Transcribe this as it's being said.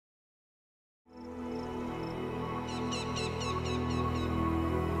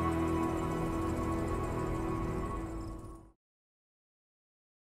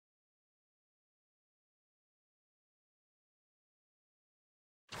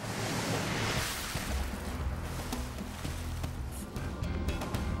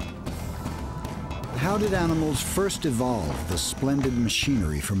How did animals first evolve the splendid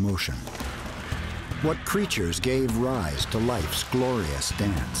machinery for motion? What creatures gave rise to life's glorious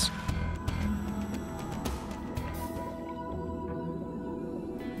dance?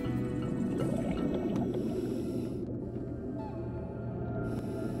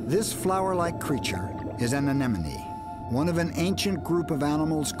 This flower-like creature is an anemone, one of an ancient group of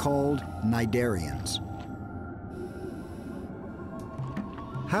animals called Cnidarians.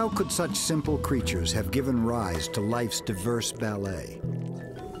 How could such simple creatures have given rise to life's diverse ballet?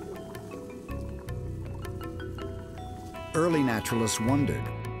 Early naturalists wondered,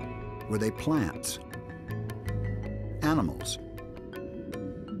 were they plants, animals,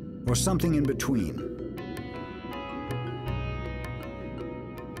 or something in between?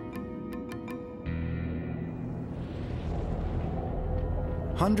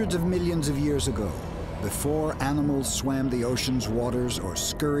 Hundreds of millions of years ago, before animals swam the ocean's waters or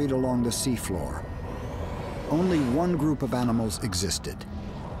scurried along the seafloor, only one group of animals existed.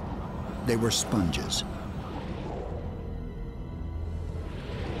 They were sponges.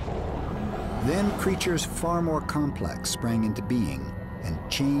 Then creatures far more complex sprang into being and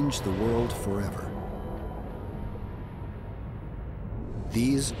changed the world forever.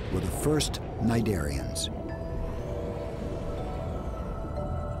 These were the first Cnidarians.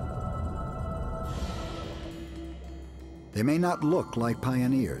 They may not look like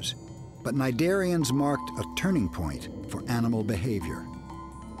pioneers, but Cnidarians marked a turning point for animal behavior.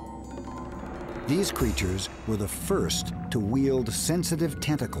 These creatures were the first to wield sensitive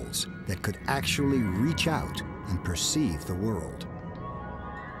tentacles that could actually reach out and perceive the world.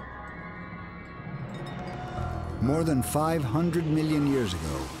 More than 500 million years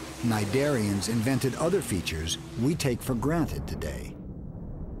ago, Cnidarians invented other features we take for granted today.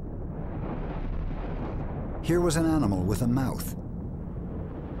 Here was an animal with a mouth.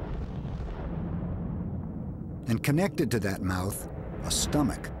 And connected to that mouth, a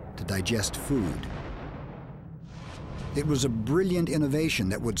stomach to digest food. It was a brilliant innovation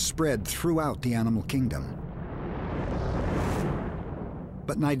that would spread throughout the animal kingdom.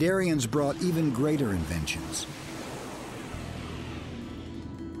 But Cnidarians brought even greater inventions.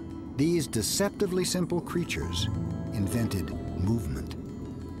 These deceptively simple creatures invented movement.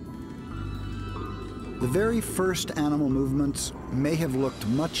 The very first animal movements may have looked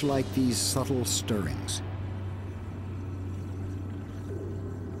much like these subtle stirrings.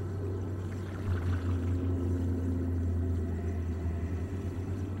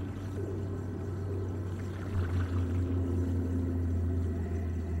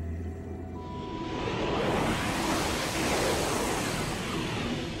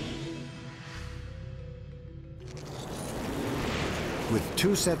 With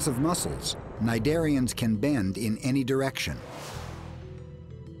two sets of muscles, Cnidarians can bend in any direction.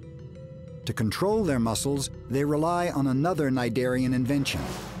 To control their muscles, they rely on another Cnidarian invention,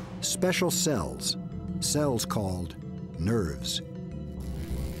 special cells called nerves.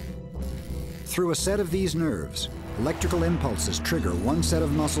 Through a set of these nerves, electrical impulses trigger one set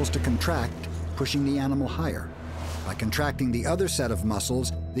of muscles to contract, pushing the animal higher. By contracting the other set of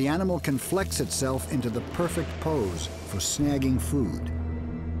muscles, the animal can flex itself into the perfect pose for snagging food.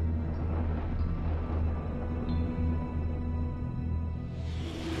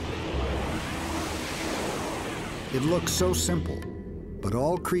 It looks so simple, but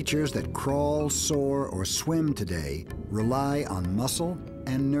all creatures that crawl, soar, or swim today rely on muscle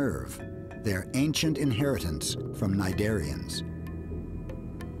and nerve, their ancient inheritance from Cnidarians.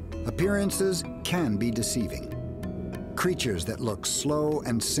 Appearances can be deceiving. Creatures that look slow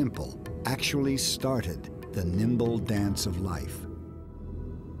and simple actually started the nimble dance of life.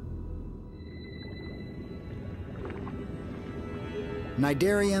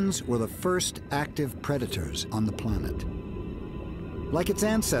 Cnidarians were the first active predators on the planet. Like its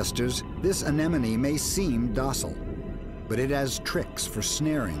ancestors, this anemone may seem docile, but it has tricks for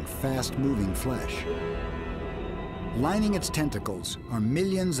snaring fast-moving flesh. Lining its tentacles are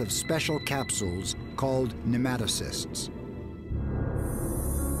millions of special capsules called nematocysts.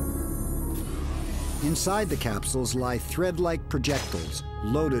 Inside the capsules lie thread-like projectiles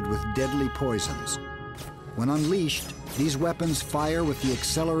loaded with deadly poisons. When unleashed, these weapons fire with the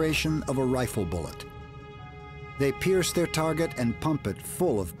acceleration of a rifle bullet. They pierce their target and pump it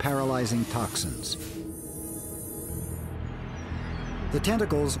full of paralyzing toxins. The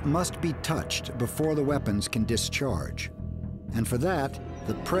tentacles must be touched before the weapons can discharge. And for that,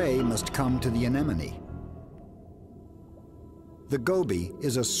 the prey must come to the anemone. The goby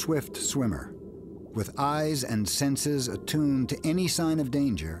is a swift swimmer, with eyes and senses attuned to any sign of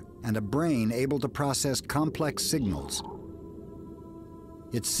danger and a brain able to process complex signals.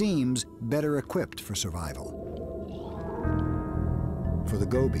 it seems better equipped for survival. For the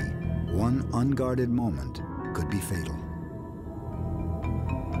goby, one unguarded moment could be fatal.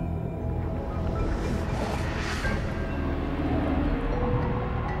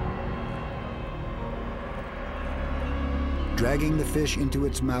 Dragging the fish into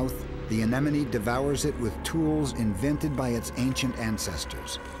its mouth, the anemone devours it with tools invented by its ancient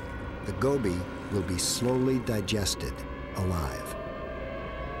ancestors. The goby will be slowly digested alive.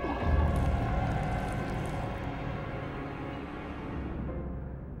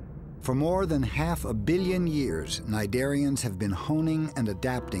 For more than 500 million years, cnidarians have been honing and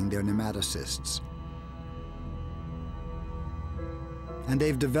adapting their nematocysts. And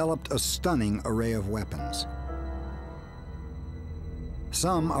they've developed a stunning array of weapons.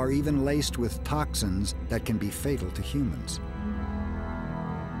 Some are even laced with toxins that can be fatal to humans.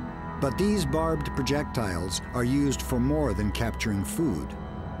 But these barbed projectiles are used for more than capturing food.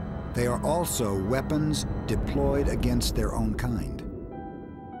 They are also weapons deployed against their own kind.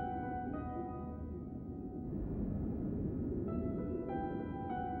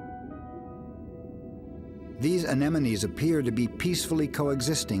 These anemones appear to be peacefully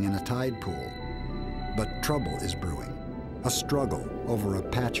coexisting in a tide pool, but trouble is brewing, a struggle over a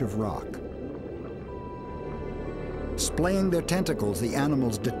patch of rock. Splaying their tentacles, the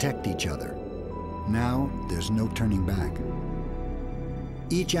animals detect each other. Now, there's no turning back.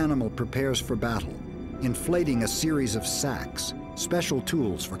 Each animal prepares for battle, inflating a series of sacks, special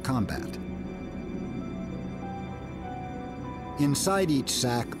tools for combat. Inside each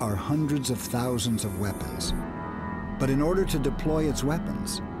sack are hundreds of thousands of weapons. But in order to deploy its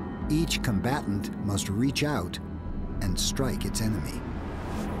weapons, each combatant must reach out and strike its enemy.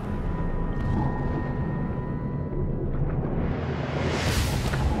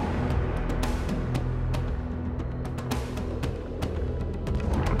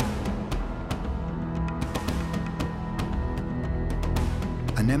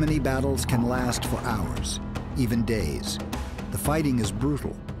 Anemone battles can last for hours, even days. The fighting is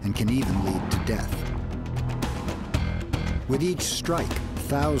brutal and can even lead to death. With each strike,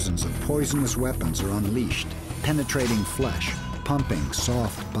 thousands of poisonous weapons are unleashed, penetrating flesh, pumping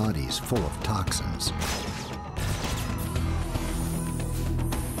soft bodies full of toxins.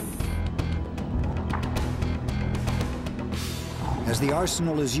 As the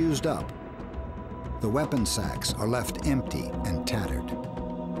arsenal is used up, the weapon sacks are left empty and tattered.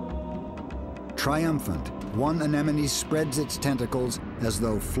 Triumphant, one anemone spreads its tentacles as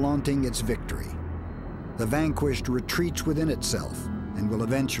though flaunting its victory. The vanquished retreats within itself and will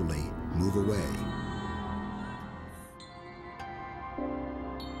eventually move away.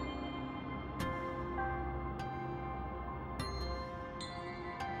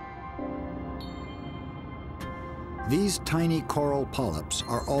 These tiny coral polyps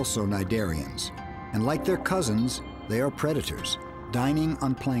are also cnidarians, and like their cousins, they are predators, dining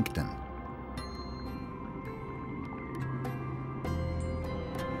on plankton.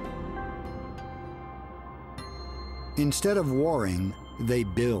 Instead of warring, they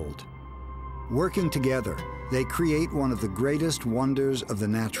build. Working together, they create one of the greatest wonders of the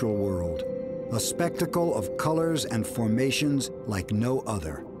natural world, a spectacle of colors and formations like no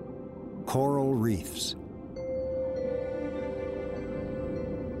other: coral reefs.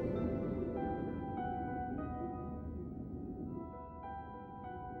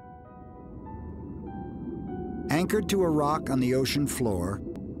 Anchored to a rock on the ocean floor,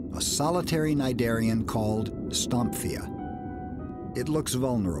 a solitary cnidarian called Stomphia. It looks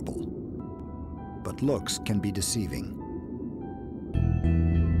vulnerable, but looks can be deceiving.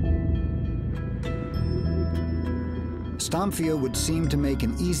 Stomphia would seem to make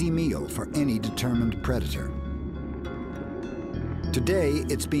an easy meal for any determined predator. Today,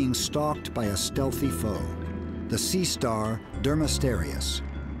 it's being stalked by a stealthy foe, the sea star Dermasterius.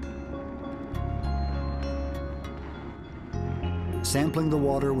 Sampling the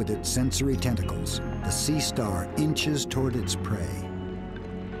water with its sensory tentacles, the sea star inches toward its prey.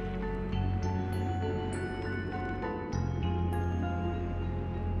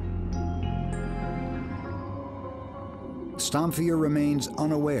 Stomphia remains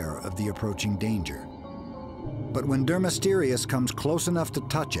unaware of the approaching danger. But when Dermasterius comes close enough to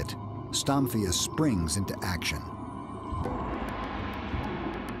touch it, Stomphia springs into action.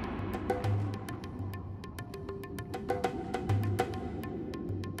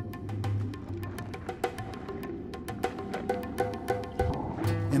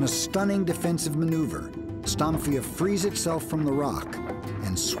 In a stunning defensive maneuver, Stomphia frees itself from the rock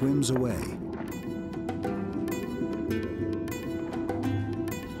and swims away.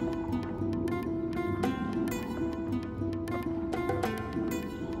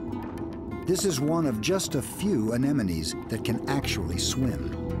 This is one of just a few anemones that can actually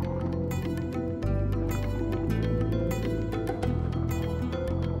swim.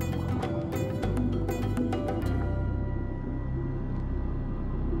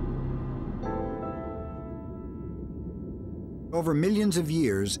 Over millions of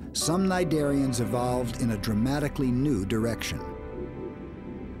years, some cnidarians evolved in a dramatically new direction.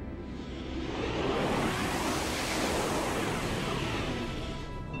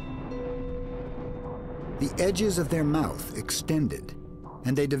 The edges of their mouth extended,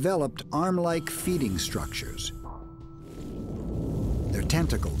 and they developed arm-like feeding structures. Their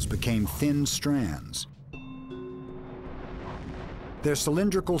tentacles became thin strands. Their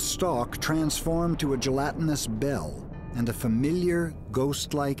cylindrical stalk transformed to a gelatinous bell, and a familiar,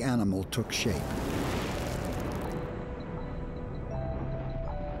 ghost-like animal took shape.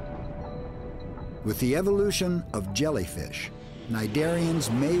 With the evolution of jellyfish,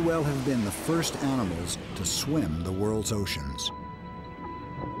 cnidarians may well have been the first animals to swim the world's oceans.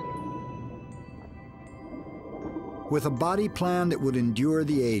 With a body plan that would endure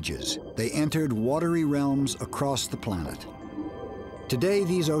the ages, they entered watery realms across the planet. Today,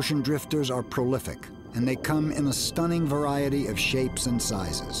 these ocean drifters are prolific, and they come in a stunning variety of shapes and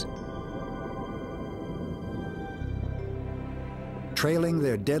sizes. Trailing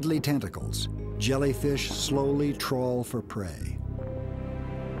their deadly tentacles, jellyfish slowly trawl for prey.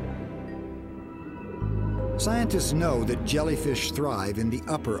 Scientists know that jellyfish thrive in the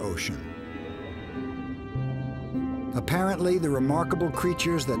upper ocean. Apparently, the remarkable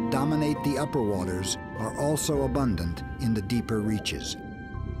creatures that dominate the upper waters are also abundant in the deeper reaches.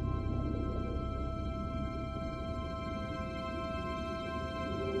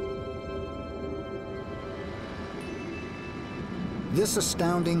 This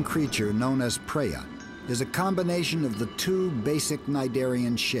astounding creature, known as Praia, is a combination of the two basic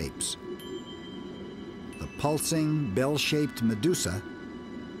cnidarian shapes: the pulsing, bell-shaped medusa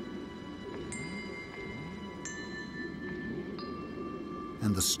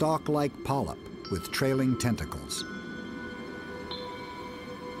and the stalk-like polyp with trailing tentacles.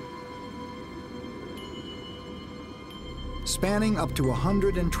 Spanning up to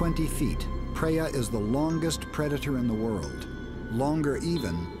 120 feet, Praia is the longest predator in the world, longer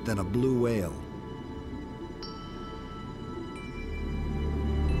even than a blue whale.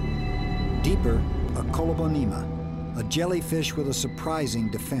 Deeper, a colobonema, a jellyfish with a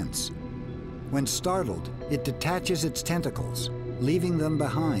surprising defense. When startled, it detaches its tentacles, leaving them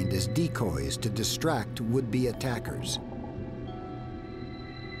behind as decoys to distract would-be attackers.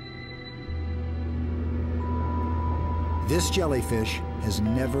 This jellyfish has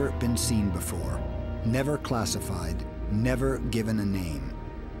never been seen before, never classified, never given a name.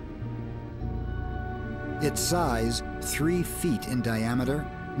 Its size, 3 feet in diameter,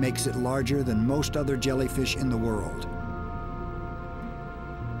 makes it larger than most other jellyfish in the world.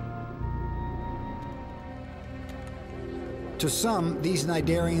 To some, these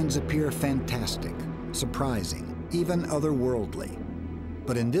cnidarians appear fantastic, surprising, even otherworldly.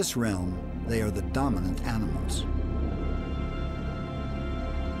 But in this realm, they are the dominant animals.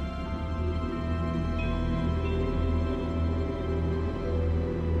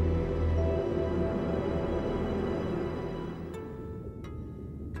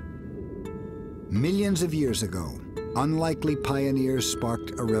 Millions of years ago, unlikely pioneers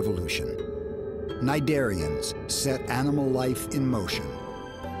sparked a revolution. Cnidarians set animal life in motion.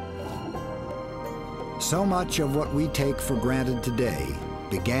 So much of what we take for granted today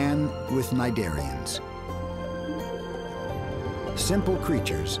began with cnidarians. Simple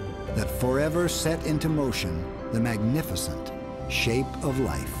creatures that forever set into motion the magnificent shape of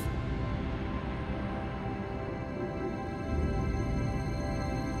life.